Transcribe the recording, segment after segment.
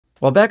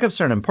While backups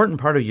are an important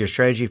part of your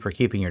strategy for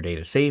keeping your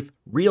data safe,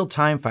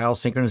 real-time file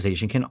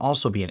synchronization can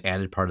also be an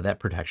added part of that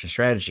protection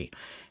strategy.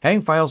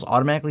 Having files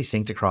automatically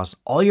synced across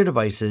all your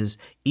devices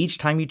each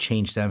time you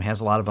change them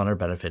has a lot of other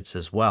benefits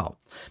as well.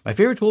 My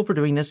favorite tool for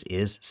doing this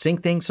is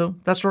Syncthing, so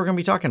that's what we're going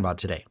to be talking about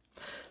today.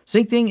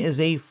 Syncthing is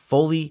a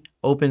fully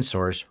open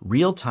source,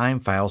 real-time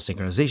file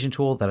synchronization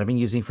tool that I've been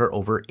using for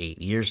over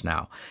 8 years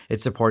now.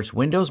 It supports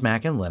Windows,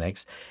 Mac, and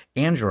Linux,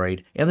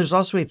 Android, and there's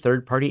also a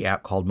third-party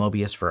app called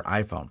Mobius for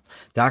iPhone.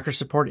 Docker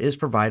support is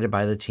provided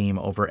by the team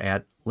over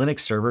at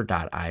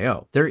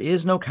linuxserver.io. There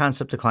is no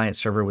concept of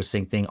client-server with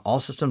Syncthing. All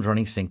systems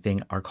running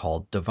Syncthing are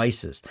called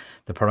devices.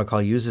 The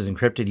protocol uses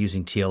encrypted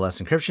using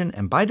TLS encryption,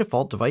 and by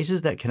default,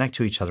 devices that connect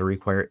to each other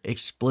require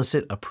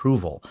explicit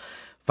approval.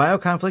 File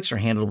conflicts are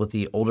handled with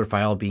the older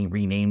file being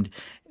renamed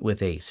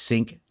with a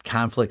sync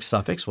conflict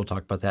suffix. We'll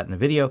talk about that in a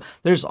video.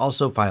 There's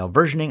also file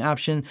versioning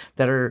options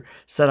that are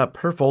set up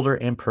per folder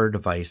and per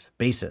device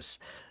basis.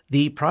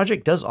 The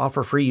project does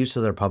offer free use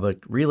of their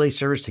public relay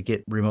servers to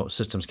get remote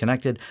systems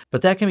connected,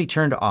 but that can be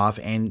turned off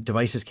and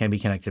devices can be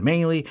connected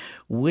manually,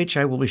 which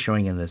I will be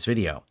showing in this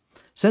video.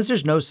 Since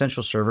there's no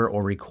central server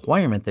or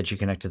requirement that you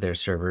connect to their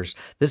servers,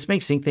 this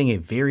makes Syncthing a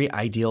very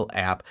ideal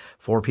app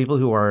for people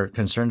who are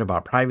concerned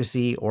about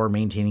privacy or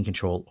maintaining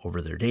control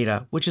over their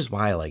data, which is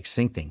why I like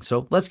Syncthing.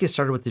 So let's get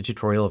started with the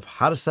tutorial of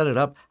how to set it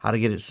up, how to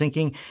get it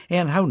syncing,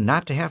 and how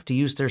not to have to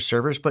use their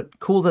servers, but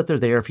cool that they're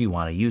there if you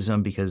want to use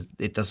them because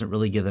it doesn't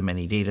really give them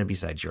any data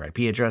besides your IP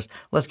address.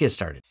 Let's get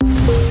started.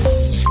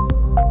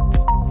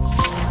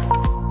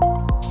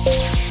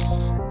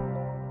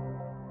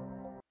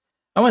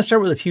 I want to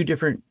start with a few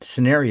different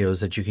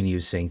scenarios that you can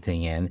use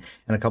Syncthing in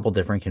and a couple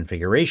different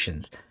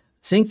configurations.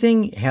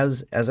 Syncthing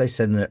has, as I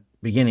said in the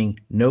beginning,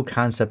 no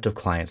concept of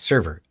client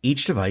server.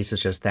 Each device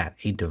is just that,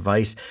 a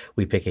device.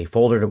 We pick a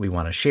folder that we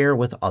want to share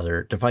with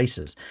other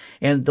devices.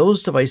 And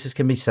those devices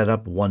can be set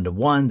up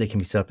one-to-one. They can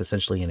be set up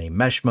essentially in a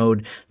mesh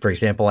mode. For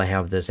example, I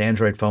have this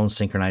Android phone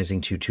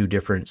synchronizing to 2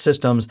 different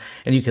systems.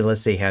 And you can,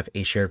 let's say, have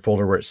a shared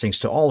folder where it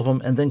syncs to all of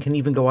them and then can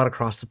even go out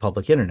across the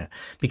public internet.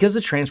 Because the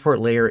transport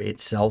layer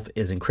itself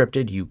is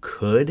encrypted, you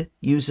could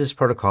use this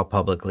protocol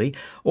publicly,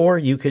 or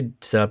you could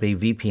set up a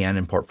VPN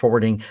and port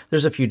forwarding.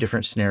 There's a few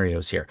different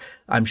scenarios here.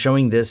 I'm showing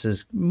this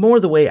is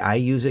more the way I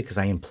use it because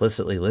I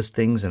implicitly list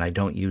things and I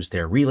don't use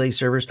their relay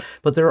servers,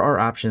 but there are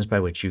options by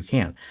which you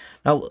can.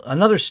 Now,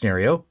 another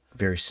scenario,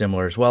 very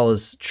similar as well,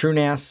 is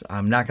TrueNAS.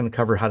 I'm not going to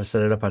cover how to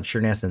set it up on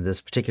TrueNAS in this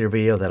particular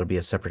video. That'll be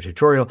a separate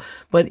tutorial.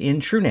 But in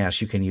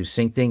TrueNAS, you can use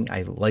Syncthing.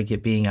 I like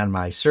it being on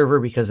my server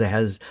because it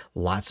has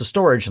lots of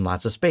storage and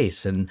lots of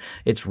space, and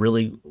it's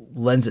really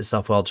lends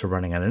itself well to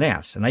running on a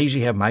NAS. And I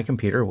usually have my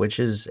computer, which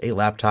is a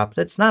laptop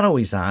that's not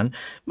always on,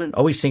 but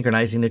always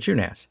synchronizing to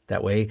TrueNAS.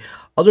 That way,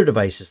 other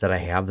devices that I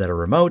have that are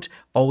remote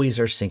always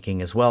are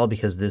syncing as well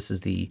because this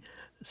is the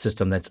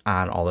system that's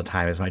on all the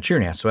time as my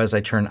TrueNAS. So as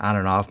I turn on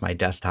and off my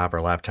desktop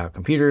or laptop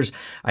computers,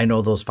 I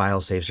know those file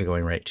saves are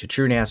going right to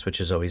TrueNAS, which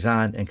is always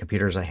on, and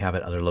computers I have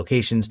at other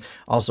locations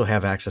also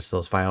have access to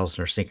those files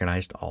and are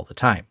synchronized all the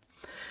time.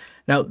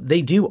 Now,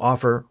 they do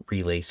offer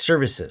relay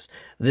services.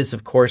 This,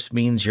 of course,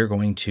 means you're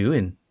going to,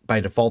 and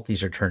by default,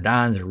 these are turned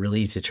on, they're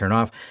really easy to turn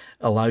off,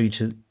 allow you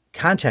to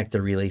contact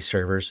the relay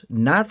servers,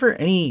 not for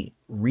any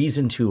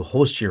reason to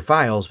host your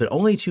files, but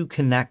only to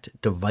connect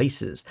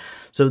devices.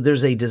 So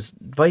there's a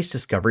device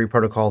discovery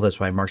protocol. That's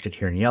why I marked it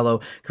here in yellow.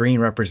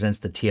 Green represents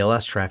the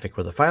TLS traffic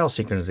where the file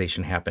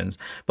synchronization happens.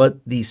 But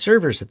the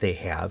servers that they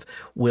have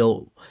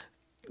will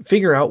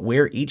figure out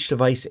where each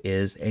device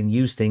is and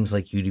use things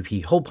like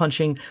UDP hole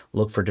punching,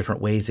 look for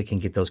different ways it can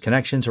get those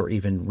connections or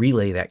even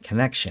relay that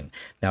connection.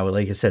 Now,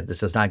 like I said, this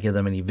does not give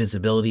them any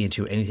visibility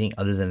into anything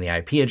other than the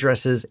IP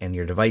addresses and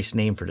your device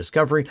name for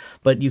discovery,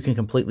 but you can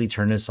completely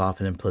turn this off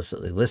and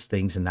implicitly list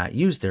things and not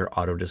use their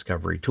auto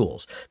discovery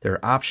tools.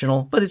 They're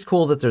optional, but it's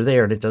cool that they're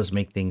there, and it does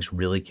make things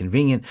really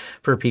convenient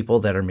for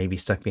people that are maybe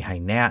stuck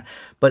behind NAT,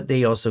 but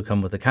they also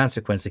come with a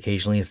consequence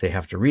occasionally. If they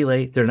have to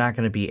relay, they're not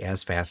going to be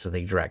as fast as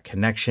a direct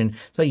connection.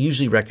 So I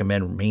usually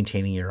recommend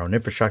maintaining your own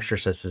infrastructure,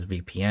 such as a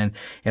VPN,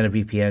 and a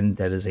VPN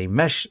that is a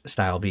mesh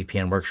style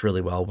VPN works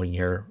really well when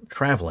you're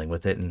traveling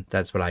with it, and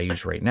that's what I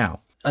use right now.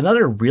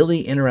 Another really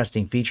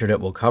interesting feature that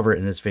we'll cover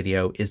in this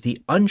video is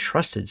the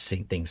Untrusted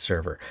Syncthing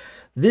server.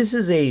 This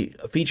is a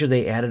feature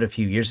they added a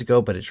few years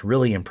ago, but it's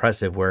really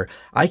impressive where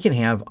I can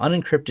have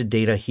unencrypted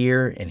data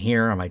here and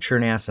here on my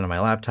TrueNAS and on my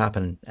laptop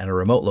and at a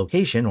remote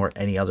location or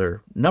any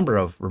other number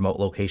of remote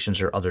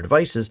locations or other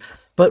devices.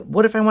 But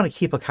what if I want to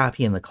keep a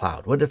copy in the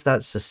cloud? What if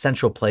that's the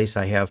central place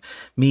I have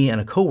me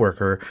and a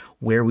coworker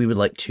where we would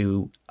like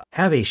to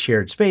have a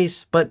shared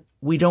space, but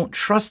we don't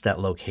trust that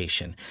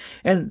location?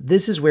 And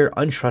this is where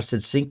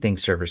Untrusted Syncthing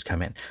servers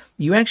come in.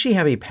 You actually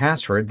have a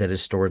password that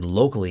is stored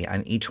locally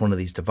on each one of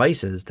these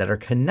devices that are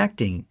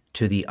connecting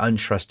to the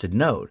untrusted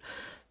node.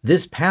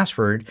 This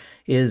password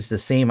is the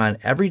same on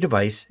every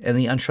device, and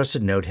the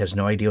untrusted node has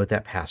no idea what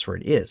that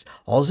password is.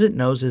 All it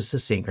knows is to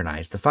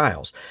synchronize the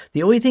files.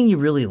 The only thing you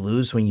really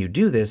lose when you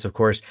do this, of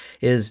course,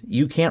 is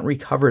you can't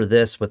recover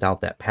this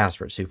without that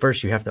password. So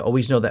first, you have to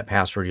always know that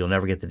password. You'll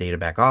never get the data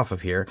back off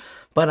of here.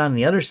 But on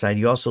the other side,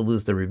 you also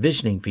lose the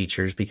revisioning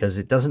features because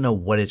it doesn't know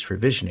what it's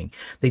revisioning.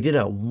 They did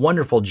a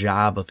wonderful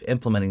job of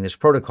implementing this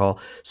protocol,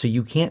 so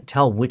you can't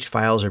tell which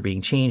files are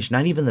being changed,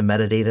 not even the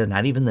metadata,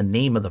 not even the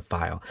name of the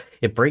file.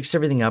 It breaks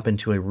everything up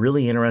into a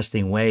really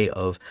interesting way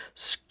of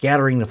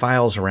scattering the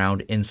files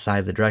around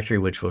inside the directory,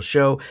 which we'll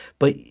show,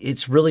 but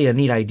it's really a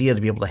neat idea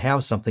to be able to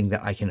have something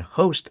that I can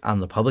host on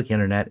the public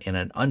internet in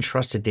an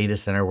untrusted data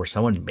center where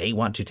someone may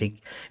want to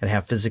take and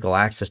have physical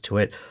access to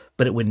it,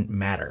 but it wouldn't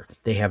matter.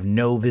 They have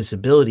no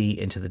visibility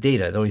into the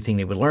data. The only thing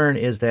they would learn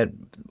is that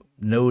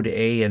node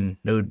A and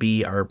node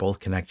B are both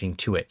connecting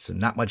to it. So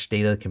not much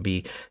data can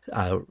be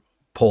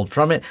pulled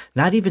from it,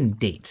 not even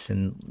dates.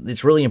 And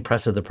it's really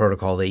impressive, the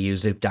protocol they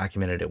use. They've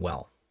documented it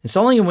well.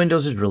 Installing in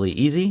Windows is really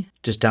easy.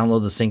 Just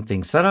download the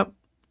Syncthing setup,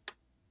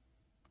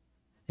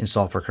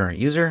 install for current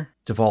user.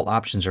 Default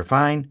options are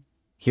fine.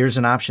 Here's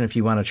an option if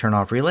you want to turn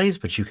off relays,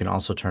 but you can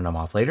also turn them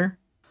off later.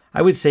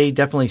 I would say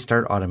definitely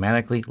start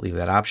automatically, leave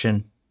that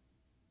option.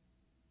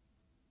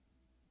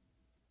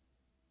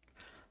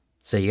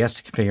 Say yes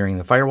to configuring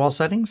the firewall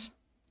settings.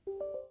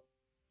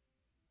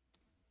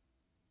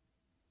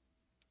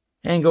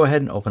 And go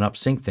ahead and open up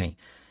Syncthing.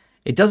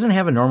 It doesn't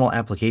have a normal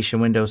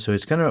application window, so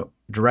it's going to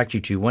direct you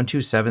to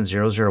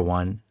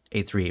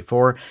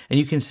 127.0.0.1.8384, and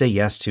you can say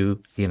yes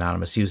to the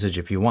anonymous usage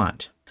if you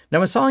want. Now,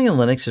 installing in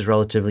Linux is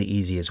relatively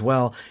easy as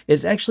well.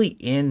 It's actually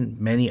in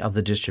many of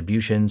the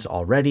distributions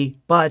already,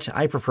 but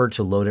I prefer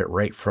to load it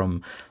right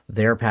from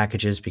their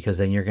packages because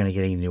then you're going to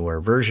get a newer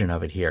version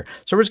of it here.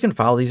 So we're just going to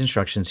follow these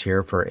instructions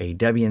here for a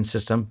Debian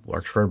system,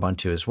 works for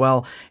Ubuntu as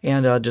well,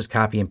 and just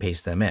copy and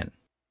paste them in.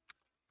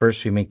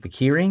 First, we make the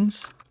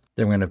keyrings.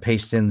 Then we're going to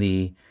paste in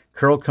the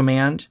curl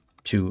command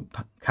to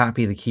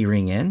copy the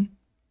keyring in.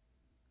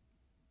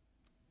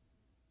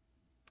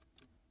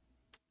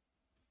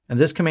 And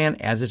this command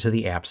adds it to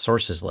the app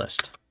sources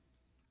list.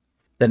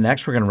 Then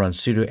next, we're going to run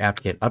sudo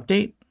apt-get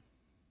update.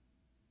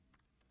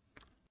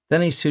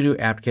 Then a sudo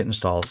apt-get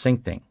install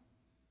Syncthing.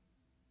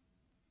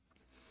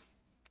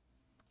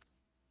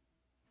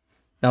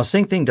 Now,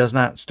 Syncthing does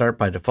not start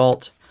by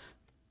default,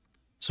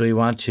 so we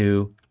want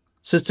to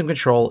system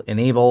control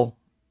enable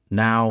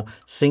now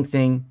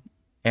Syncthing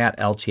at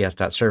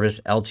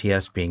lts.service,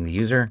 LTS being the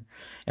user,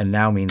 and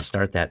now means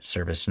start that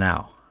service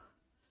now.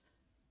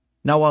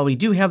 Now, while we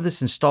do have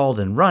this installed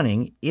and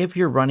running, if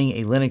you're running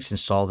a Linux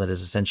install that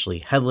is essentially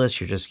headless,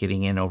 you're just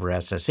getting in over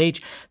SSH,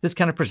 this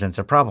kind of presents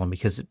a problem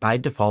because by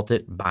default,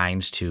 it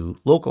binds to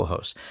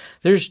localhost.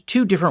 There's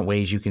two different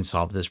ways you can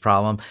solve this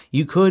problem.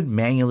 You could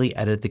manually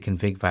edit the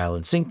config file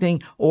in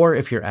Syncthing, or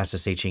if you're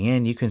SSHing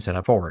in, you can set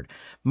up forward.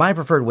 My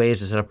preferred way is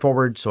to set up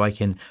forward so I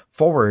can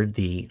forward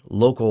the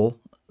local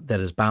that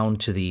is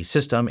bound to the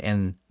system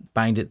and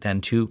bind it then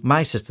to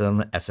my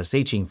system I'm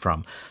SSHing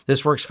from.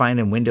 This works fine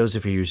in Windows.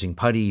 If you're using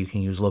PuTTY, you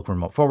can use local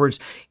remote forwards.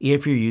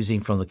 If you're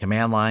using from the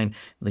command line,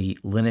 the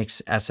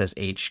Linux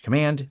SSH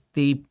command,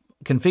 the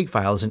config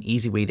file is an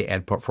easy way to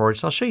add port forward.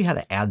 So I'll show you how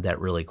to add that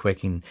really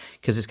quick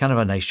because it's kind of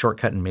a nice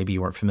shortcut and maybe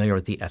you weren't familiar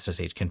with the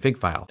SSH config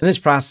file. And this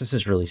process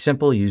is really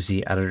simple. Use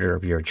the editor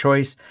of your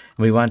choice.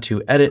 And we want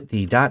to edit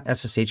the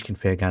 .ssh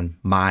config on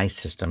my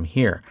system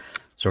here.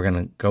 So we're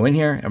going to go in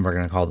here and we're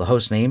going to call the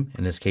host name.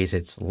 In this case,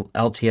 it's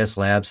LTS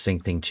Labs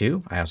Syncthing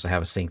 2. I also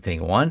have a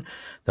Syncthing 1.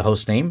 The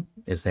host name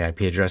is the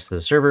IP address to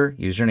the server,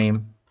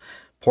 username,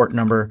 port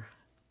number,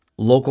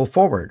 local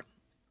forward.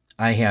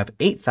 I have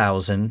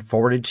 8,000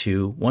 forwarded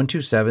to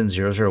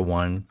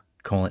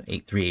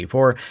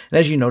 127.0.0.1.8384. And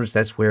as you notice,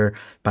 that's where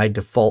by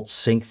default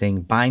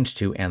Syncthing binds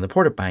to and the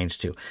port it binds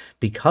to.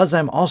 Because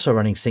I'm also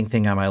running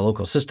Syncthing on my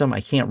local system, I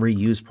can't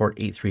reuse port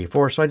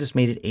 8384, so I just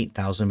made it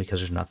 8,000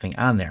 because there's nothing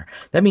on there.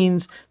 That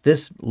means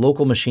this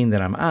local machine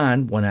that I'm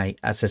on, when I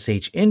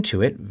SSH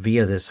into it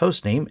via this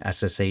host name,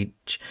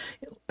 SSH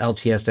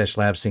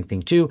LTS-Lab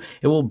Syncthing 2,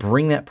 it will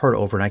bring that port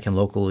over and I can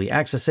locally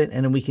access it,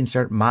 and then we can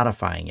start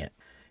modifying it.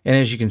 And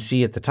as you can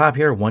see at the top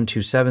here,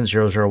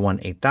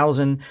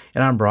 127.0.0.1.8000,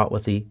 and I'm brought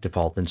with the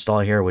default install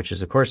here, which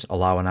is, of course,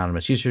 allow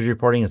anonymous users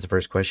reporting is the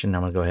first question.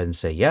 I'm going to go ahead and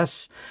say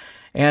yes.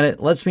 And it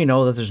lets me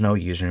know that there's no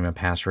username and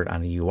password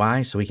on the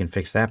UI, so we can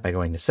fix that by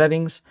going to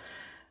settings,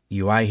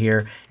 UI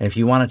here. And if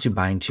you want it to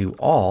bind to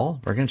all,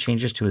 we're going to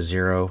change this to a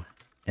 0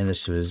 and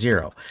this to a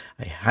 0.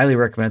 I highly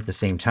recommend at the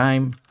same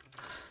time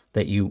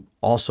that you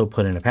also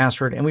put in a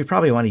password, and we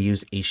probably want to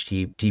use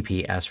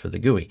HTTPS for the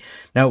GUI.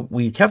 Now,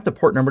 we kept the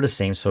port number the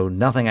same, so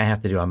nothing I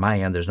have to do on my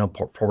end. There's no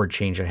port forward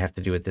change I have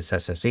to do with this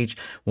SSH.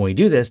 When we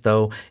do this,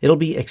 though, it'll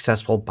be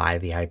accessible by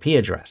the IP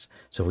address.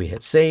 So if we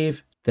hit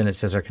save, then it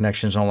says our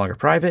connection is no longer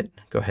private.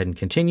 Go ahead and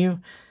continue.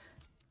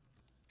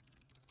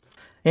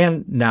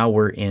 And now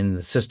we're in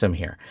the system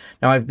here.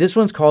 Now, this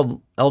one's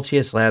called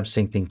LTS Labs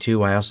Syncthing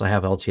 2. I also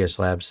have LTS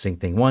Labs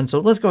Syncthing 1. So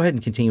let's go ahead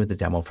and continue with the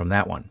demo from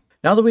that one.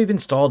 Now that we've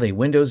installed a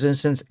Windows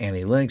instance and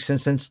a Linux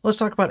instance, let's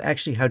talk about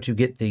actually how to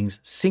get things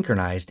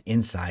synchronized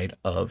inside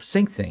of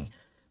Syncthing.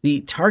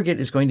 The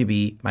target is going to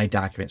be my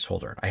documents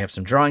folder. I have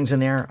some drawings in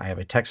there. I have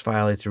a text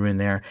file I threw in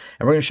there,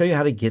 and we're going to show you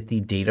how to get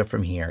the data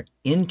from here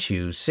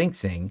into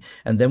Syncthing,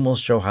 and then we'll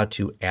show how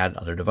to add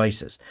other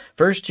devices.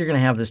 First, you're going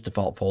to have this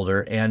default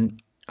folder,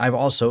 and I've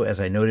also,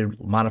 as I noted,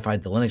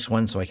 modified the Linux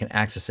one so I can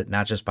access it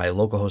not just by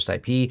localhost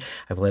IP.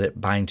 I've let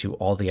it bind to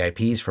all the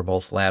IPs for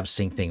both Lab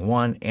Syncthing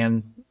 1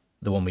 and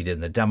the one we did in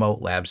the demo,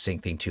 Lab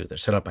Syncthing 2. They're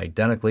set up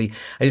identically.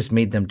 I just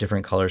made them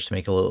different colors to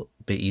make it a little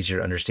bit easier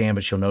to understand,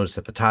 but you'll notice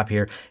at the top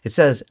here, it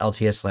says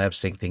LTS Lab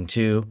Syncthing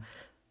 2,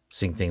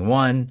 Syncthing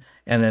 1,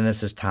 and then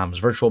this is Tom's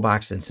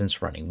VirtualBox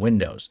instance running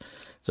Windows.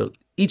 So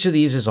each of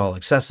these is all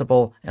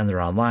accessible and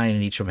they're online,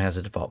 and each of them has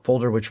a default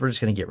folder, which we're just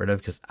going to get rid of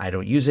because I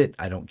don't use it.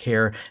 I don't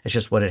care. It's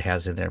just what it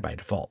has in there by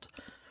default.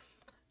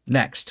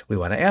 Next, we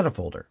want to add a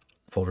folder.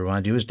 The folder we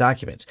want to do is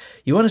documents.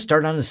 You want to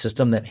start on a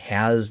system that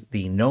has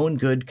the known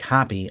good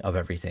copy of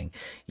everything.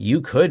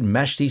 You could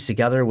mesh these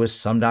together with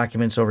some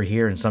documents over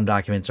here and some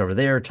documents over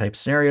there type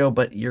scenario,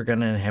 but you're going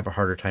to have a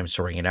harder time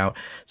sorting it out.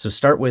 So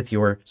start with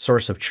your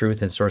source of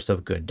truth and source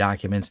of good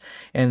documents,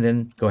 and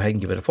then go ahead and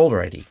give it a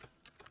folder ID.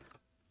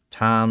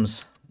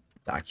 Tom's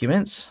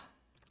documents.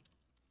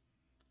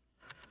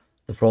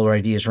 The folder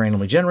ID is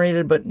randomly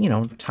generated, but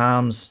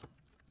Tom's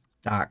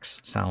docs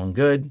sound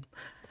good.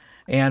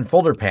 And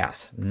folder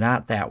path,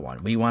 not that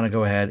one. We want to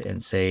go ahead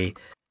and say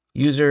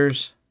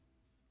users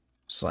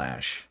 /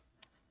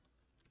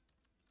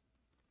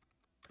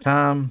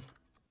 Tom,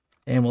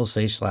 and we'll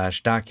say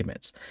 /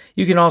 documents.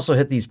 You can also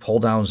hit these pull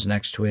downs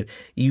next to it.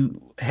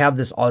 You have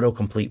this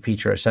autocomplete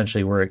feature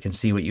essentially where it can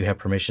see what you have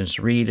permissions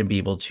to read and be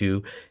able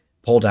to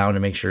pull down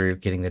and make sure you're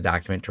getting the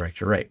document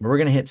directory right. But we're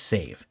going to hit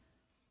save.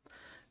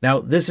 Now,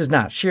 this is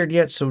not shared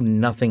yet, so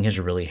nothing has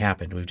really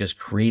happened. We've just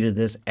created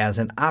this as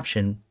an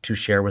option to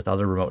share with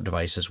other remote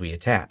devices we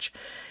attach.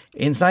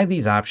 Inside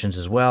these options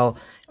as well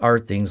are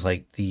things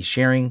like the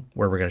sharing,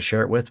 where we're going to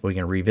share it with. We're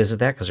going to revisit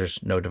that because there's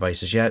no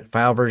devices yet.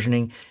 File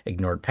versioning,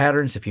 ignored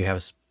patterns. If you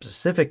have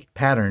specific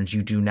patterns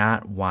you do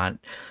not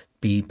want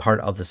be part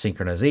of the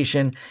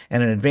synchronization,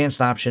 and an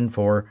advanced option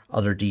for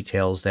other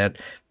details that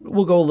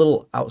will go a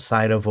little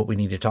outside of what we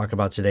need to talk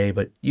about today,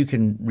 but you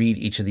can read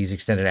each of these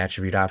extended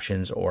attribute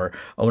options or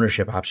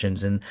ownership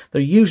options, and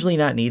they're usually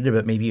not needed,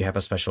 but maybe you have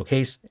a special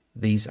case.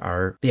 These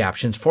are the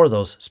options for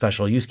those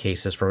special use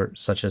cases for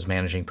such as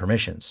managing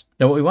permissions.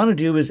 Now what we want to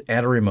do is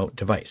add a remote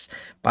device.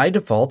 By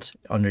default,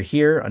 under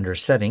here, under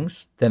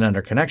settings, then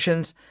under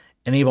connections,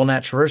 enable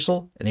NAT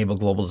traversal, enable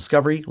global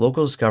discovery,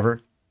 local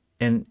discover,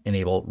 and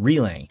enable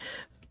relaying.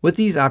 With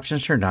these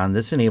options turned on,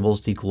 this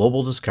enables the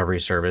global discovery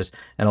service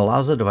and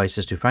allows the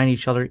devices to find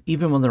each other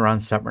even when they're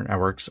on separate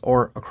networks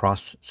or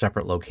across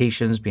separate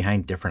locations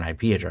behind different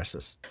IP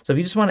addresses. So if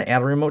you just want to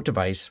add a remote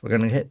device, we're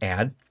going to hit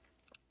add,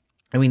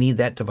 and we need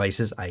that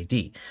device's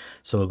ID.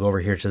 So we'll go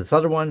over here to this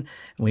other one,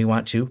 and we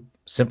want to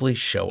simply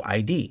show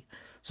ID.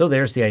 So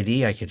there's the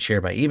ID. I could share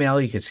by email.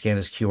 You could scan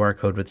this QR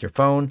code with your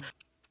phone.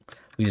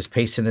 We just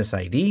paste in this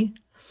ID,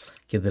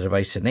 give the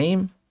device a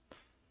name,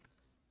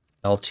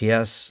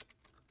 LTS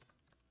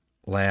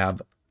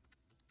Lab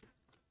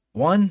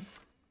 1,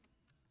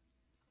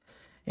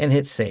 and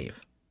hit save.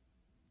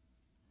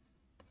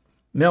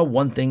 Now,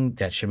 one thing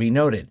that should be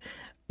noted,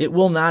 it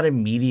will not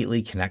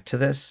immediately connect to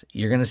this.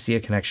 You're going to see a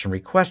connection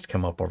request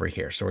come up over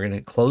here. So we're going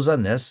to close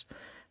on this.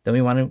 Then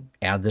we want to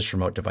add this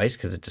remote device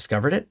because it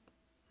discovered it.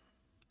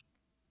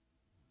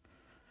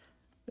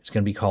 It's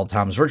going to be called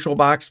Tom's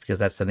VirtualBox because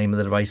that's the name of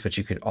the device, but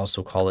you could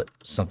also call it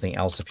something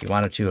else if you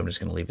wanted to. I'm just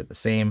going to leave it the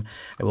same.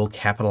 I will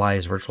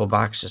capitalize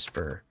VirtualBox just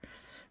for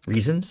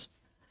reasons.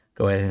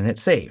 Go ahead and hit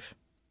save.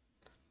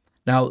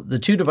 Now, the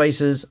two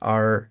devices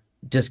are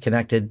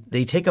disconnected.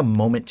 They take a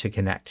moment to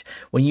connect.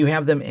 When you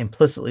have them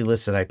implicitly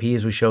listed IP,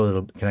 as we show,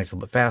 it'll connect a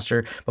little bit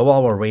faster. But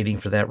while we're waiting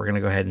for that, we're going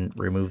to go ahead and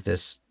remove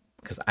this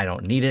because I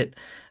don't need it.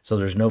 So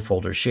there's no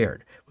folder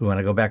shared. We want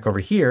to go back over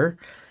here,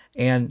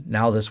 and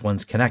now this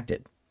one's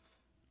connected.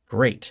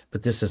 Great,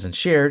 but this isn't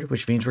shared,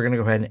 which means we're going to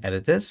go ahead and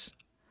edit this.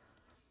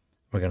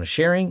 We're going to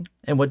sharing,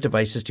 and what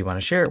devices do you want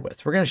to share it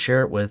with? We're going to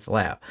share it with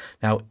Lab.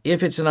 Now,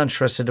 if it's an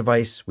untrusted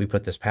device, we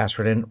put this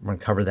password in. We're going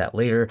to cover that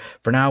later.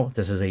 For now,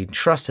 this is a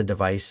trusted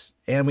device,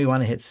 and we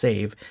want to hit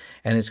save,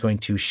 and it's going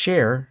to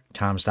share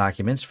Tom's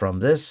documents from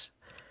this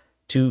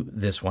to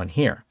this one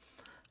here.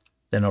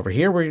 Then over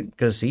here, we're going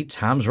to see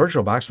Tom's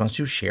VirtualBox wants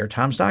to share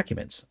Tom's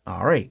documents.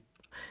 All right.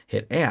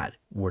 Hit add.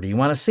 Where do you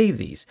want to save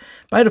these?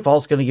 By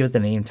default, it's going to give it the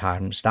name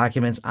Tom's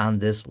Documents on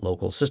this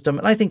local system.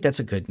 And I think that's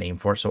a good name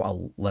for it, so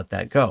I'll let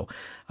that go.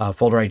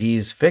 Folder ID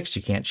is fixed.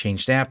 You can't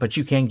change that, but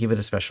you can give it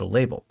a special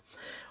label.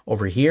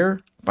 Over here,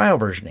 file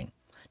versioning.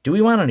 Do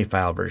we want any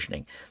file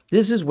versioning?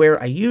 This is where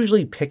I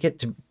usually pick it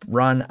to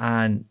run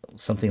on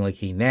something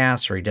like a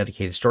NAS or a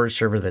dedicated storage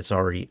server that's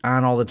already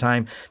on all the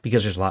time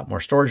because there's a lot more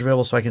storage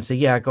available. So I can say,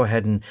 yeah, go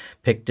ahead and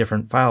pick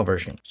different file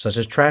versioning, such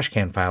as trash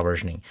can file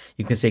versioning.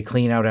 You can say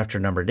clean out after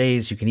a number of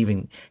days. You can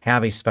even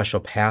have a special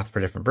path for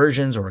different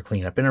versions or a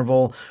cleanup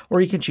interval, or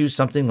you can choose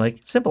something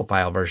like simple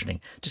file versioning.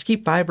 Just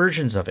keep 5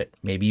 versions of it.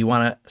 Maybe you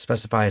want to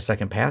specify a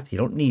second path. You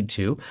don't need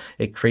to.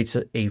 It creates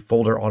a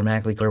folder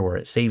automatically where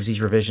it saves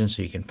these revisions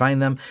so you can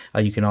find them.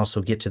 You can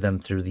also get to them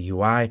through the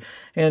UI.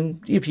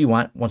 And if you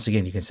want, once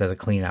again, you can set a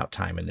clean out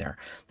time in there.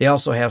 They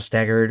also have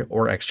staggered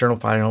or external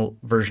file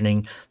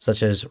versioning,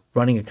 such as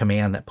running a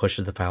command that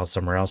pushes the file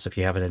somewhere else if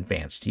you have an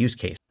advanced use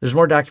case. There's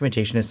more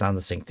documentation. It's on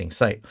the Syncthing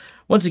site.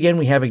 Once again,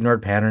 we have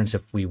ignored patterns.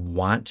 If we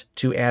want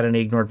to add an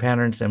ignored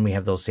patterns, then we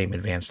have those same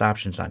advanced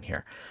options on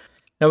here.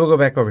 Now we'll go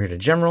back over here to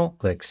General,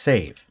 click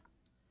Save.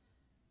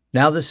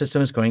 Now the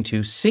system is going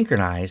to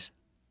synchronize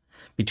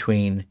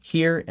between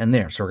here and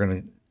there. So we're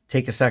going to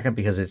take a second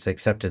because it's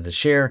accepted the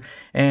share,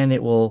 and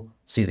it will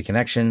see the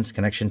connections,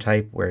 connection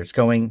type, where it's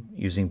going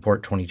using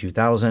port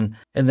 22,000.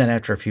 And then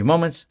after a few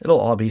moments, it'll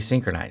all be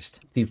synchronized.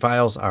 The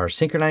files are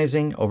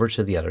synchronizing over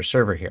to the other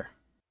server here.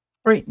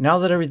 All right, now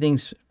that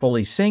everything's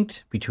fully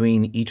synced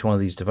between each one of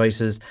these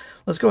devices,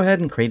 let's go ahead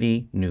and create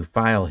a new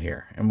file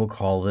here. And we'll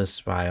call this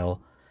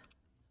file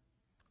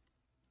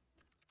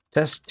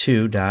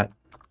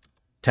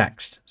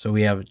test2.txt. So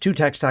we have two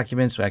text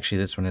documents. So actually,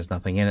 this one has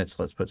nothing in it.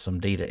 So let's put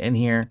some data in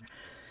here.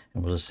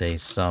 And we'll just say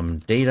some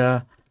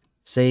data,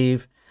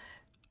 save.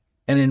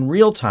 And in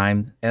real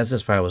time, as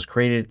this file was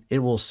created, it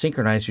will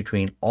synchronize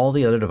between all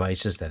the other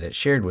devices that it's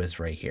shared with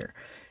right here.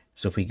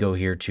 So if we go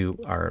here to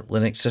our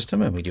Linux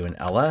system and we do an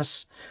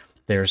ls,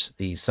 there's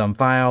the sum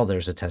file,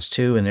 there's a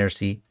test2, and there's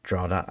the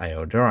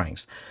draw.io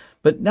drawings.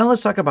 But now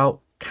let's talk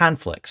about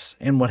conflicts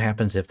and what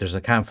happens if there's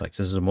a conflict.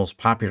 This is the most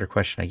popular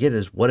question I get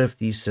is, what if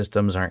these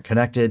systems aren't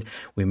connected?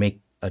 We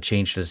make a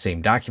change to the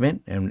same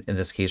document, and in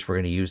this case, we're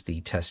going to use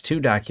the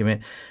test2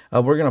 document.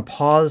 We're going to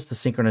pause the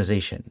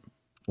synchronization.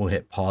 We'll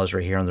hit pause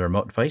right here on the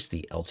remote device,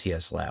 the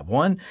LTS Lab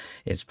 1.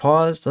 It's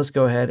paused. Let's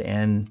go ahead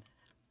and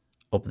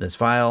open this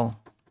file.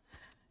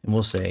 And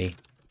we'll say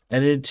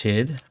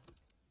edited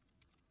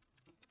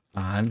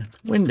on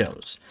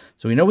Windows.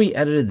 So we know we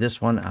edited this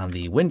one on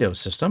the Windows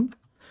system.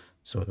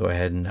 So we'll go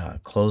ahead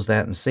and close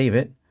that and save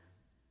it.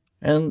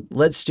 And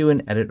let's do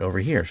an edit over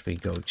here. So we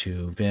go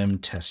to Vim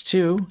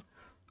test2.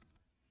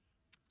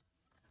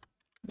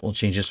 We'll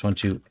change this one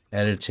to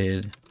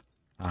edited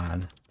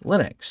on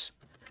Linux.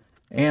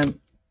 And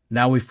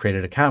now we've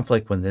created a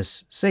conflict when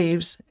this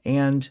saves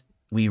and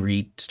we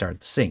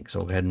restart the sync. So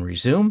we'll go ahead and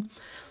resume.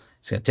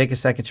 It's going to take a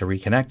second to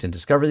reconnect and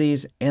discover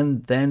these,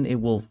 and then it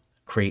will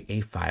create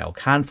a file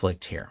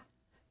conflict here.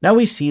 Now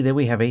we see that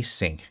we have a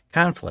sync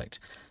conflict.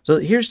 So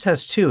here's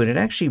test2, and it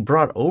actually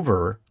brought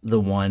over the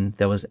one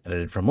that was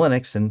edited from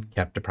Linux and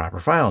kept the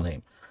proper file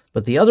name.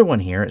 But the other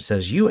one here, it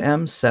says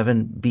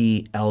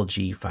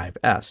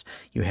UM7BLG5S.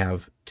 You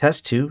have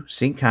test2,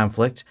 sync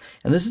conflict,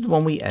 and this is the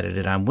one we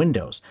edited on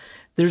Windows.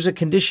 There's a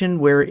condition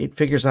where it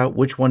figures out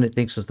which one it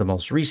thinks is the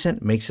most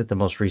recent, makes it the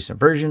most recent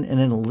version, and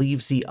then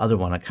leaves the other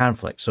one a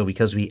conflict. So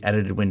because we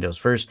edited Windows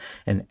first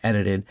and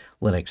edited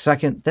Linux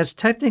second, that's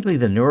technically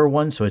the newer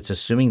one, so it's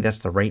assuming that's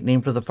the right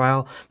name for the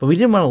file, but we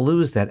didn't want to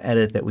lose that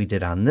edit that we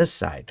did on this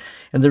side.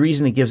 And the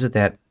reason it gives it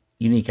that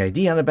unique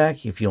ID on the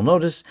back, if you'll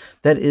notice,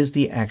 that is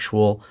the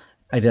actual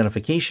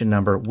identification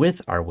number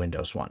with our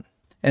Windows one.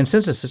 And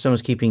since the system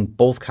is keeping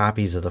both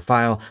copies of the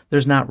file,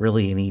 there's not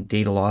really any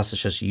data loss.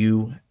 It's just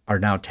you are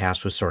now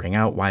tasked with sorting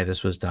out why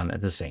this was done at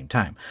the same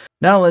time.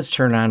 Now let's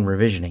turn on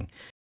revisioning.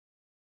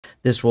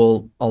 This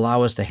will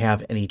allow us to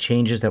have any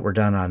changes that were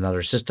done on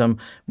another system.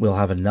 We'll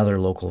have another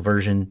local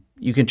version.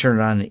 You can turn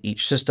it on in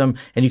each system,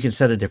 and you can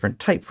set a different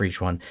type for each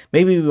one.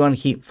 Maybe we want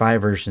to keep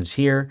 5 versions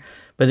here,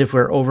 but if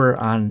we're over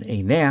on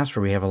a NAS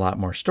where we have a lot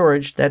more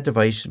storage, that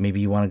device, maybe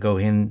you want to go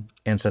in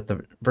and set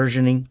the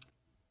versioning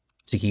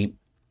to keep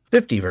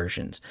 50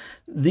 versions.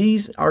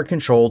 These are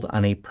controlled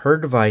on a per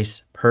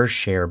device, per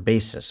share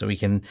basis. So we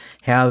can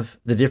have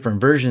the different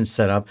versions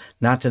set up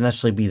not to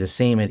necessarily be the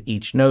same at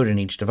each node in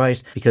each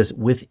device, because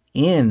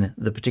within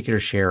the particular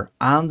share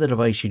on the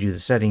device you do the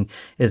setting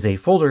is a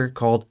folder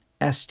called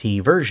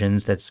ST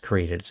versions that's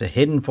created. It's a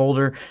hidden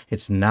folder.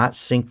 It's not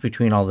synced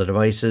between all the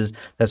devices.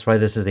 That's why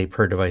this is a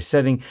per device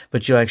setting,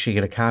 but you'll actually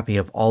get a copy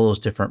of all those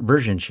different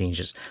version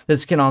changes.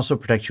 This can also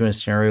protect you in a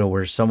scenario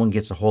where someone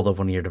gets a hold of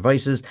one of your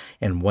devices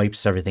and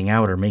wipes everything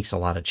out or makes a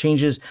lot of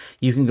changes.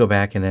 You can go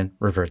back and then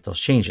revert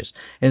those changes.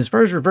 And as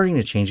far as reverting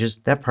the changes,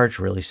 that part's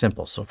really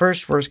simple. So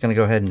first, we're just going to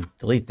go ahead and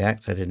delete that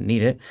because I didn't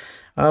need it.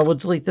 We'll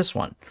delete this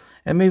one.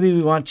 And maybe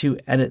we want to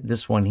edit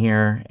this one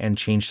here and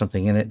change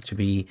something in it to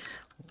be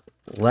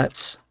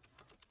let's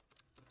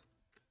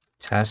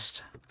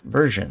test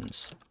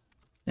versions,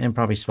 and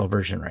probably spell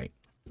version right.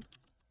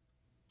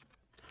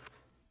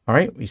 All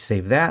right, we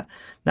save that.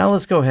 Now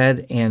let's go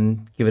ahead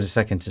and give it a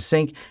second to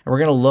sync. And we're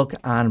going to look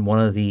on one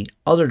of the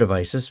other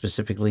devices,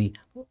 specifically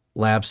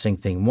Lab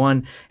Syncthing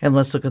 1, and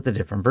let's look at the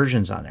different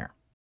versions on there.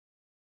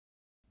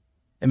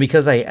 And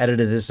because I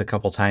edited this a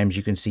couple times,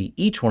 you can see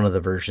each one of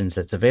the versions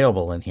that's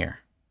available in here.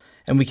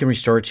 And we can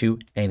restore to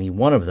any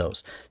one of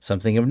those.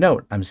 Something of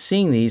note, I'm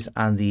seeing these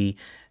on the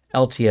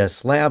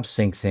LTS Lab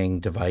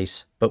Syncthing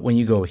device, but when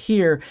you go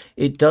here,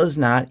 it does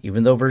not,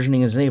 even though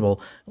versioning is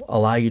enabled,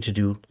 allow you to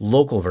do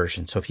local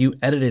version. So if you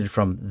edited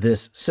from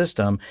this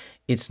system,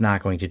 it's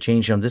not going to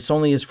change them. This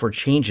only is for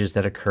changes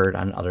that occurred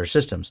on other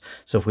systems.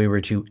 So if we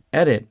were to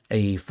edit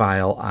a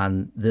file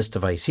on this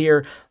device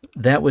here,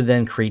 that would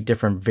then create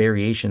different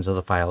variations of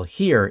the file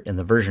here in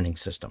the versioning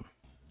system.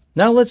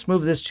 Now let's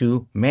move this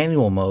to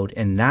manual mode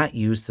and not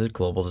use the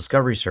global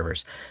discovery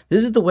servers.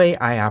 This is the way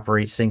I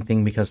operate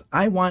Syncthing because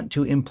I want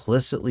to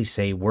implicitly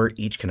say where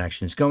each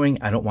connection is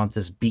going. I don't want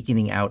this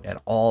beaconing out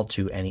at all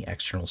to any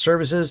external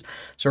services.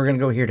 So we're going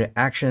to go here to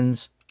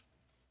Actions,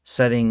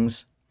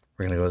 Settings.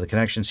 We're going to go to the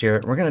connections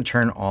here. We're going to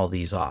turn all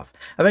these off.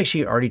 I've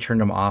actually already turned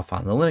them off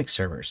on the Linux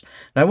servers.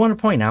 Now I want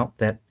to point out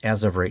that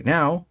as of right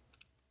now,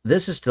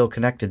 this is still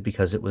connected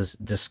because it was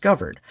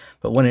discovered,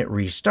 but when it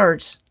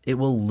restarts, it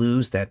will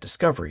lose that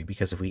discovery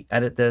because if we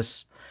edit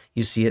this,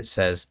 you see it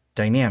says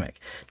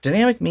dynamic.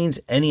 Dynamic means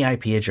any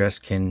IP address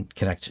can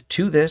connect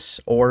to this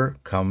or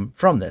come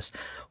from this.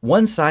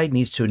 One side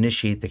needs to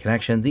initiate the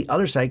connection. The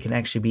other side can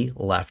actually be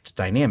left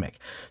dynamic.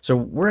 So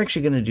we're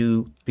actually going to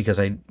do, because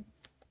I'm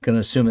going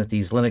to assume that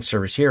these Linux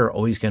servers here are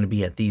always going to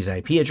be at these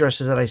IP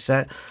addresses that I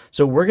set.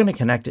 So we're going to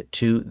connect it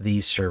to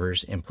these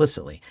servers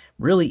implicitly.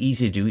 Really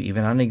easy to do,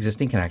 even on an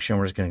existing connection.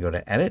 We're just going to go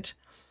to Edit,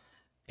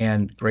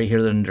 and right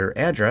here under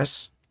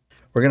Address,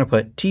 we're going to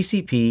put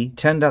TCP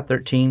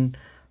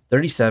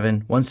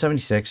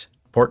 10.13.37.176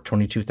 port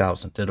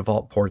 22,000, the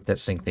default port that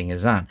Syncthing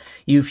is on.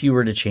 If you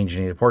were to change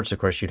any of the ports, of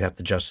course, you'd have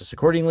to adjust this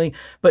accordingly.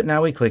 But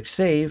now we click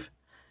Save,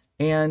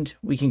 and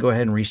we can go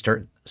ahead and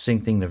restart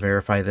Syncthing to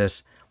verify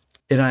this.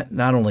 It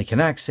not only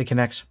connects, it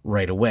connects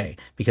right away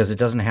because it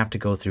doesn't have to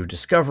go through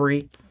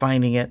discovery,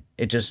 finding it.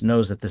 It just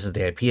knows that this is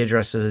the IP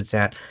address that it's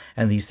at,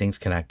 and these things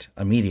connect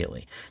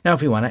immediately. Now,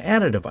 if we want to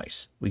add a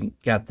device, we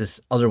got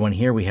this other one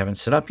here we haven't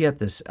set up yet,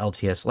 this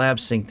LTS Lab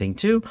Syncthing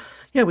 2.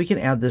 Yeah, we can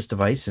add this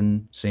device,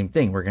 and same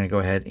thing. We're going to go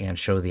ahead and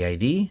show the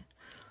ID.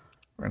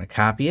 We're going to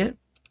copy it,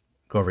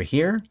 go over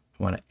here.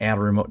 We want to add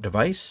a remote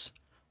device,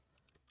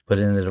 put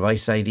in the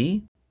device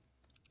ID.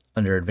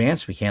 Under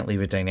Advanced, we can't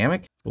leave it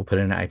dynamic. We'll put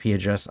in an IP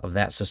address of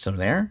that system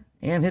there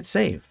and hit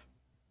Save.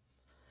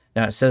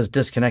 Now it says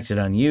disconnected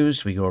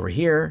unused. We go over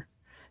here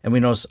and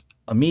we notice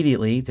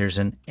immediately there's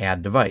an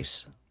add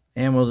device.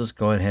 And we'll just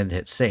go ahead and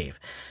hit Save.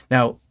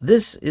 Now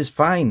this is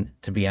fine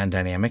to be on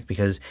dynamic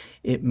because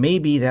it may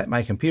be that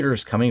my computer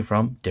is coming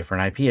from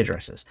different IP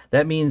addresses.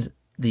 That means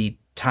the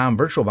Tom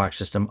VirtualBox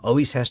system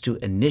always has to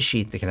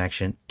initiate the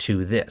connection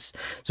to this.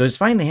 So it's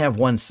fine to have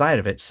one side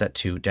of it set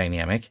to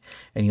dynamic,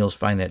 and you'll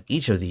find that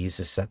each of these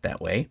is set that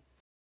way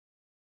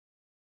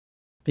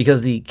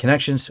because the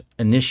connection's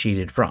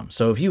initiated from.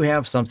 So if you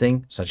have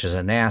something such as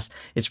a NAS,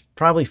 it's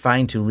probably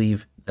fine to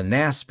leave the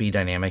NAS be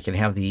dynamic and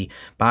have the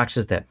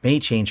boxes that may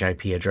change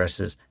IP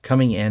addresses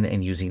coming in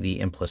and using the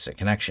implicit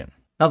connection.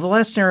 Now, the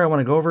last scenario I want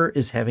to go over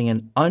is having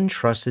an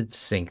untrusted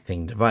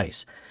Syncthing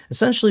device.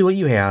 Essentially, what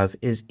you have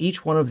is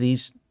each one of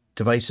these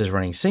devices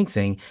running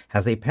Syncthing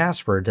has a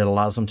password that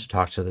allows them to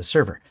talk to the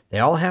server. They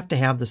all have to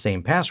have the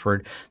same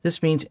password.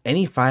 This means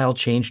any file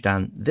changed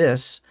on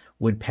this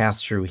would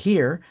pass through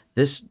here.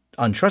 This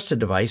untrusted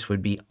device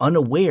would be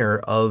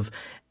unaware of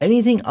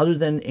anything other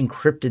than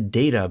encrypted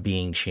data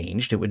being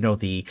changed. It would know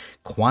the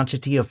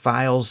quantity of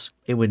files,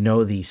 it would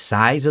know the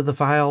size of the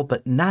file,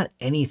 but not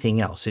anything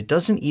else. It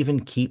doesn't even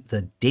keep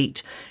the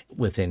date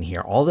within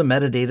here. All the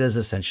metadata is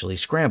essentially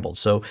scrambled.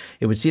 So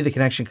it would see the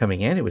connection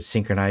coming in, it would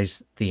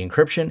synchronize the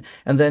encryption,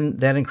 and then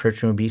that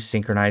encryption would be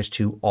synchronized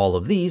to all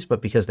of these,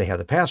 but because they have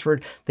the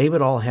password, they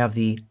would all have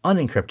the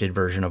unencrypted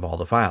version of all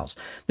the files.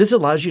 This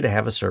allows you to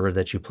have a server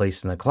that you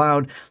place in the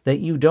cloud that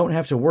you don't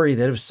have to worry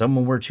that if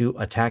someone were to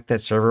attack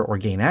that server or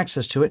gain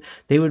access to it,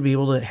 they would be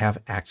able to have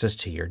access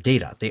to your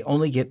data. They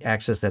only get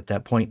access at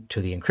that point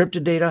to the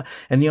encrypted data,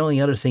 and the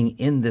only other thing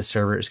in this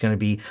server is going to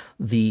be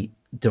the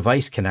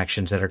device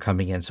connections that are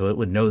coming in. So it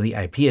would know the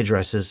IP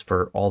addresses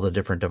for all the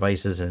different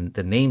devices and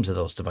the names of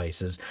those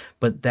devices,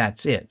 but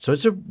that's it. So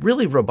it's a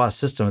really robust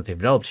system that they've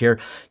developed here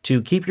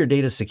to keep your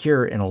data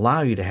secure and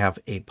allow you to have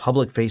a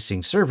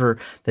public-facing server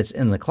that's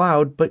in the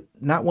cloud, but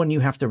not one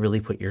you have to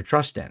really put your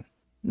trust in.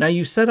 Now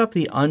you set up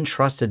the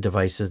untrusted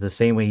devices the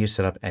same way you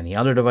set up any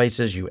other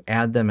devices. You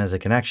add them as a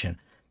connection.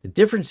 The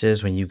difference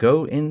is when you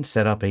go and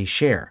set up a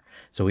share.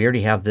 So we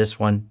already have this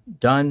one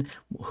done.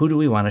 Who do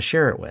we want to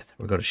share it with?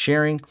 We'll go to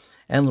sharing,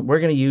 and we're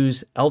going to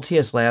use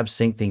LTS Lab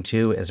Syncthing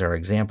 2 as our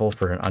example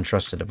for an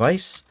untrusted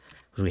device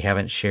because we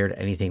haven't shared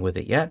anything with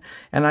it yet.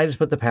 And I just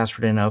put the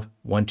password in of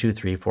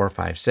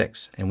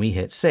 123456 and we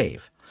hit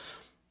Save.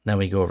 Then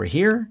we go over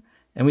here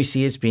and we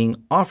see it's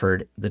being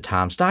offered the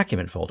Tom's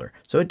document folder.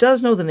 So it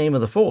does know the name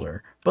of the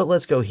folder, but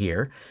let's go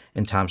here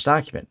in Tom's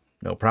document.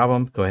 No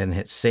problem. Go ahead and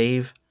hit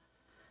Save,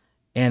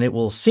 and it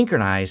will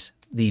synchronize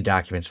the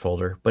documents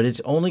folder, but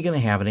it's only going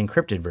to have an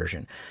encrypted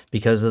version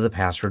because of the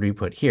password we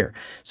put here.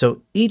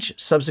 So each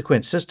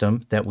subsequent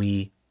system that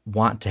we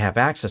want to have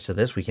access to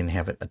this, we can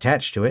have it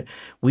attached to it.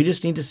 We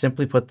just need to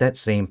simply put that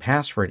same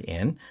password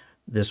in.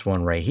 this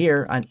one right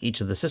here on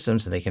each of the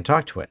systems and they can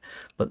talk to it.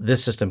 But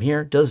this system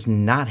here does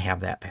not have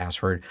that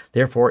password.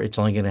 Therefore, it's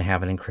only going to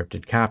have an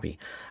encrypted copy.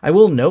 I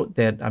will note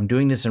that I'm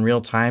doing this in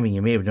real time, and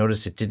you may have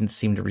noticed it didn't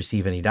seem to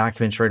receive any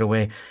documents right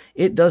away.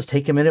 It does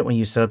take a minute when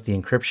you set up the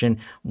encryption.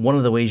 One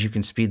of the ways you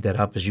can speed that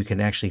up is you can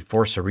actually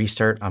force a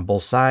restart on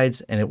both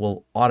sides and it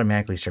will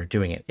automatically start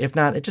doing it. If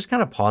not, it just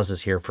kind of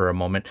pauses here for a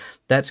moment.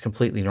 That's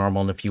completely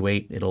normal. And if you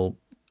wait, it'll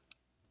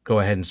go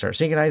ahead and start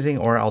synchronizing,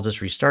 or I'll just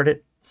restart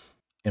it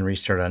and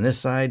restart on this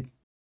side.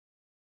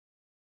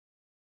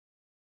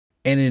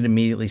 And it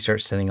immediately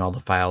starts sending all the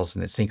files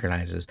and it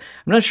synchronizes.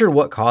 I'm not sure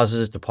what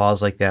causes it to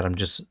pause like that. I'm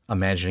just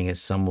imagining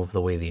it's some of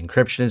the way the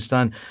encryption is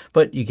done,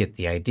 but you get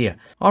the idea.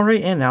 All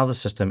right, and now the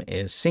system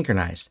is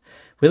synchronized.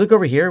 If we look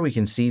over here, we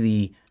can see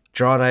the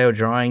Draw.io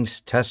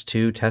drawings, test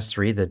 2, test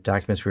 3, the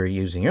documents we were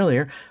using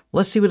earlier.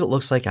 Let's see what it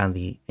looks like on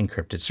the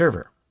encrypted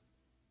server.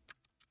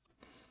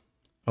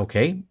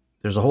 Okay,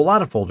 there's a whole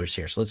lot of folders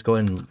here. So let's go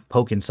ahead and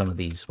poke in some of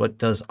these. What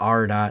does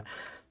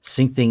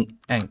r.syncthing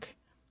enc?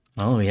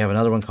 Well, we have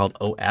another one called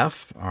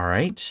OF. All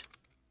right.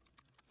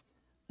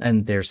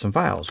 And there's some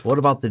files. What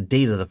about the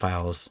date of the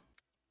files?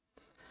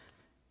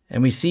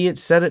 And we see it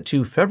set it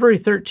to February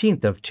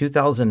 13th of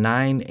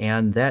 2009,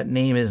 and that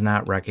name is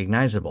not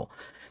recognizable.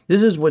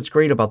 This is what's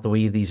great about the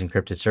way these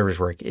encrypted servers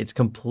work. It's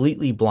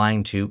completely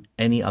blind to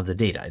any of the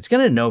data. It's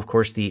going to know, of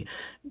course, the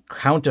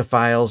count of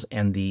files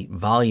and the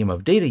volume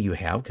of data you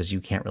have, because you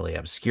can't really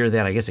obscure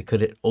that. I guess it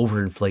could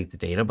overinflate the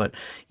data, but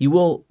you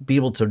will be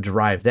able to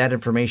derive that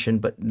information,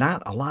 but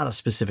not a lot of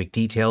specific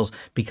details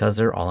because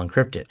they're all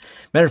encrypted.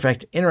 Matter of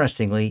fact,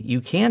 interestingly, you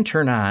can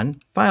turn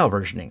on file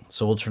versioning.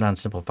 So we'll turn on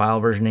simple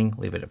file versioning,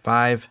 leave it at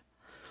 5,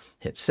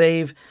 hit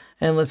save,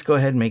 and let's go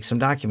ahead and make some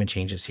document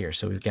changes here.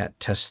 So we've got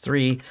test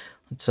 3.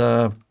 Let's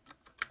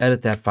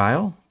edit that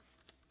file,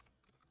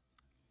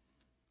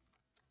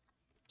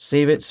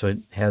 save it so it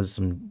has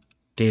some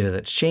data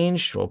that's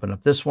changed. We'll open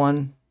up this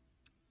one,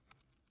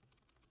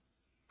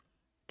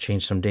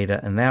 change some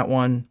data in that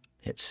one,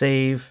 hit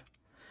save.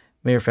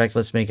 Matter of fact,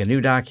 let's make a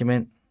new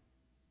document.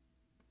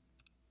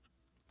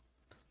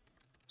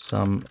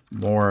 Some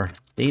more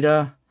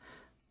data,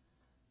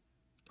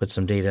 put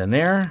some data in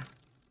there.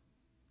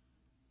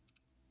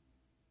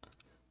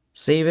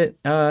 Save it,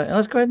 and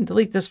let's go ahead and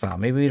delete this file.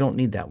 Maybe we don't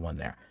need that one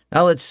there.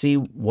 Now let's see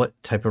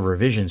what type of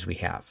revisions we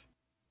have.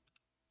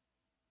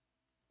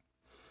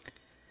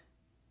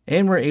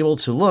 And we're able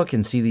to look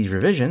and see these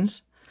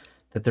revisions,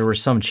 that there were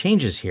some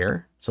changes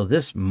here. So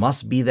this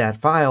must be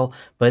that file,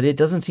 but it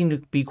doesn't seem to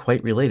be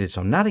quite related.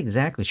 So I'm not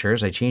exactly sure,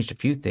 as I changed a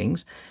few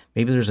things.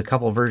 Maybe there's a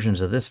couple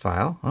versions of this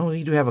file. Oh,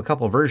 we do have a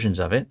couple versions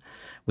of it.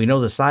 We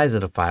know the size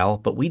of the file,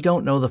 but we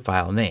don't know the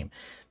file name.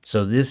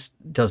 So this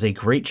does a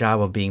great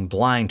job of being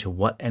blind to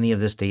what any of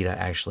this data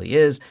actually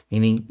is,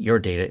 meaning your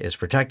data is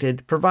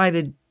protected,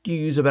 provided you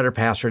use a better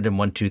password than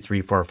 1, 2,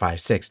 3, 4,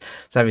 5, 6.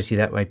 So obviously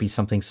that might be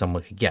something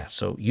someone could guess.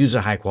 So use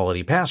a high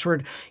quality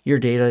password. Your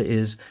data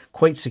is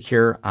quite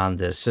secure on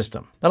this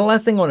system. Now the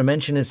last thing I want to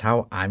mention is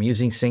how I'm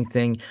using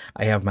Syncthing.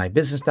 I have my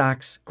business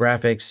docs,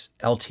 graphics,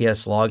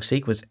 LTS log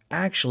seek was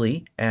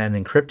actually an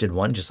encrypted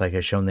one, just like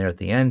I've shown there at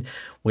the end,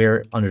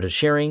 where under the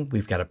sharing,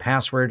 we've got a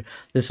password.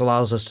 This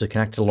allows us to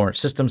connect to the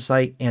Lawrence system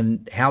site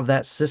and have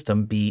that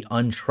system be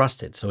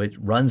untrusted. So it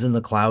runs in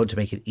the cloud to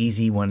make it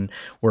easy when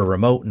we're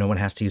remote. No one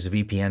has to use a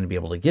VPN to be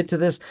able to get to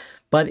this.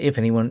 But if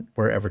anyone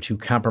were ever to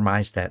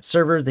compromise that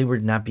server, there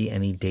would not be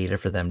any data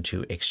for them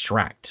to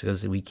extract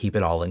because we keep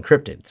it all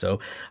encrypted. So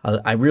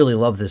I really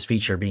love this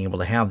feature, being able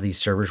to have these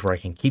servers where I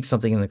can keep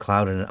something in the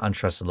cloud in an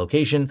untrusted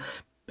location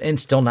and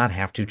still not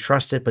have to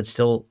trust it, but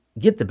still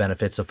get the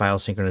benefits of file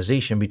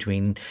synchronization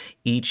between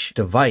each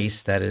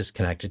device that is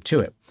connected to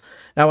it.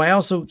 Now, I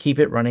also keep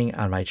it running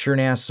on my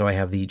TrueNAS. So I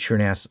have the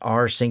TrueNAS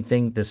R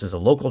Syncthing. This is a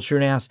local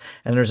TrueNAS,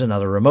 and there's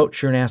another remote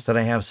TrueNAS that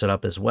I have set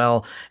up as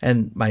well.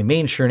 And my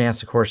main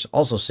TrueNAS, of course,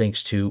 also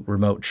syncs to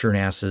remote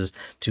TrueNASs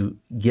to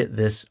get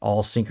this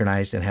all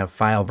synchronized and have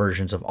file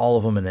versions of all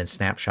of them and then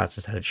snapshots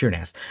instead of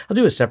TrueNAS. I'll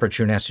do a separate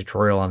TrueNAS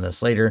tutorial on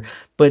this later,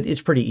 but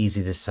it's pretty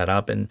easy to set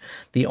up. And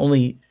the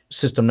only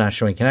system not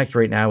showing connect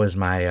right now is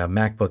my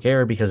MacBook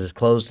Air because it's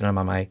closed and I'm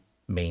on my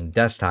main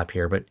desktop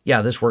here. But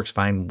yeah, this works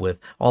fine with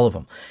all of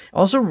them.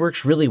 Also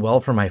works really well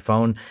for my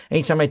phone.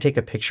 Anytime I take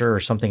a picture or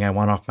something I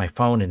want off my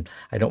phone and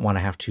I don't want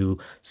to have to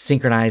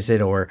synchronize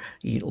it or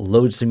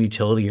load some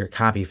utility or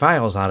copy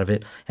files out of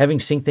it, having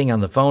Syncthing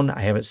on the phone,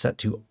 I have it set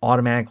to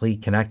automatically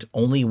connect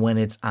only when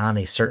it's on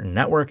a certain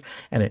network,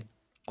 and it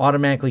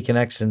automatically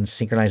connects and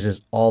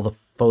synchronizes all the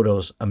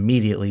photos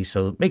immediately,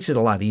 so it makes it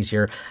a lot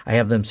easier. I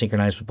have them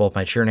synchronized with both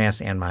my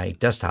TrueNAS and my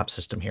desktop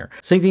system here.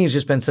 Syncthing has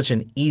just been such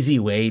an easy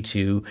way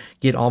to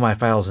get all my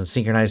files and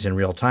synchronized in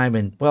real time.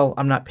 And well,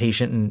 I'm not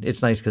patient, and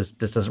it's nice because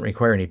this doesn't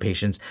require any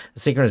patience. The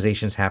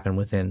synchronizations happen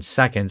within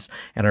seconds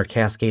and are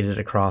cascaded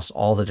across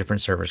all the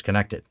different servers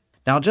connected.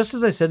 Now, just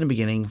as I said in the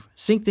beginning,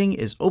 Syncthing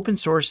is open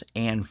source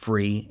and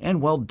free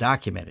and well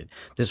documented.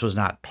 This was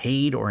not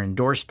paid or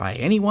endorsed by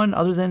anyone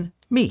other than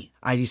me.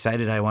 I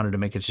decided I wanted to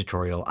make a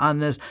tutorial on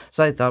this,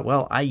 so I thought,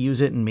 well, I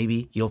use it and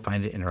maybe you'll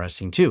find it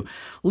interesting too.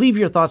 Leave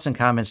your thoughts and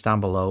comments down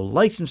below.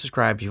 Like and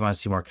subscribe if you want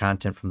to see more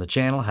content from the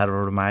channel. Head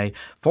over to my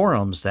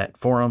forums at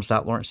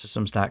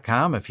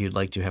forums.lawrencesystems.com if you'd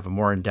like to have a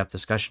more in-depth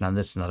discussion on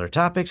this and other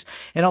topics.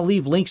 And I'll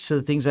leave links to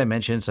the things I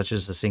mentioned, such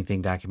as the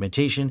Syncthing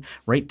documentation,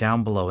 right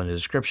down below in the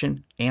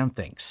description. And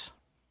thanks.